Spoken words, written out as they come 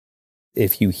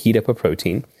If you heat up a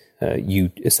protein,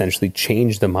 you essentially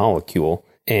change the molecule.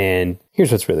 And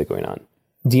here's what's really going on.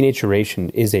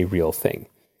 Denaturation is a real thing.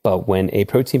 But when a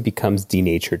protein becomes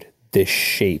denatured, the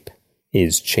shape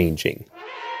is changing.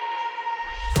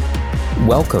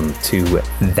 Welcome to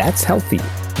That's Healthy,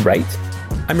 Right?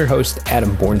 I'm your host,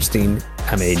 Adam Bornstein.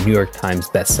 I'm a New York Times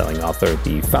bestselling author,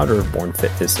 the founder of Born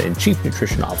Fitness, and chief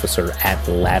nutrition officer at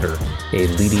Ladder, a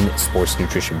leading sports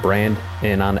nutrition brand.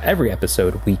 And on every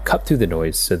episode, we cut through the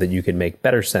noise so that you can make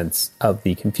better sense of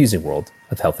the confusing world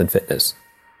of health and fitness.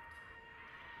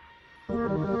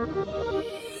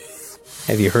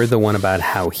 Have you heard the one about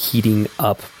how heating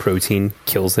up protein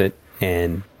kills it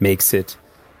and makes it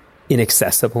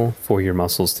inaccessible for your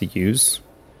muscles to use?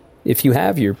 If you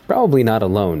have, you're probably not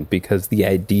alone, because the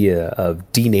idea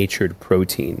of denatured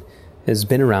protein has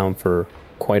been around for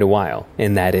quite a while.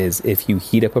 And that is, if you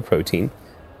heat up a protein,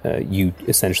 you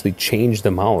essentially change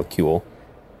the molecule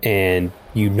and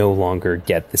you no longer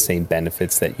get the same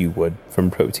benefits that you would from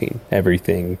protein.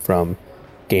 Everything from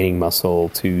gaining muscle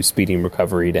to speeding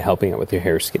recovery to helping out with your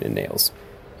hair, skin, and nails.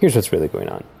 Here's what's really going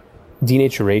on.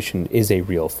 Denaturation is a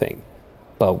real thing.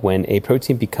 But when a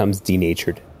protein becomes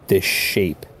denatured, the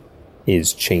shape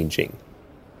is changing.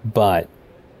 But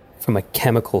from a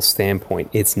chemical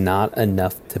standpoint, it's not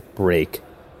enough to break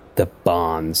the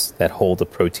bonds that hold the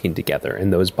protein together.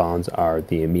 And those bonds are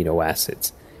the amino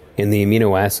acids. And the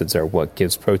amino acids are what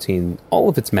gives protein all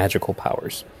of its magical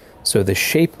powers. So the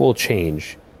shape will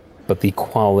change, but the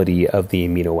quality of the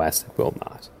amino acid will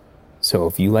not. So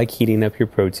if you like heating up your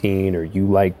protein, or you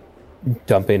like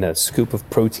dumping a scoop of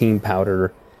protein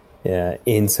powder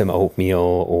in some oatmeal,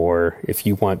 or if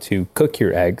you want to cook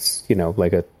your eggs,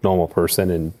 like a normal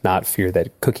person and not fear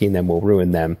that cooking them will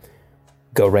ruin them,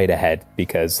 go right ahead,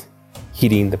 because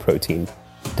heating the protein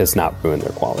does not ruin their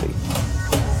quality.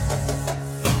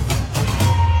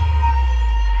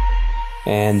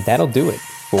 And that'll do it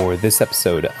for this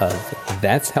episode of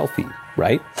That's Healthy,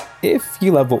 Right? If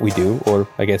you love what we do, or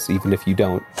I guess even if you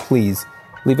don't, please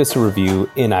leave us a review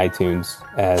in iTunes,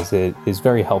 as it is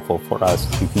very helpful for us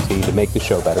to continue to make the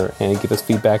show better and give us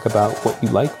feedback about what you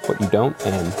like, what you don't,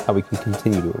 and how we can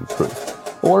continue to improve.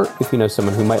 Or if you know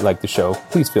someone who might like the show,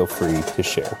 please feel free to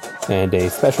share. And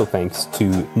a special thanks to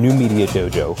New Media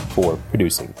Dojo for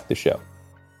producing the show.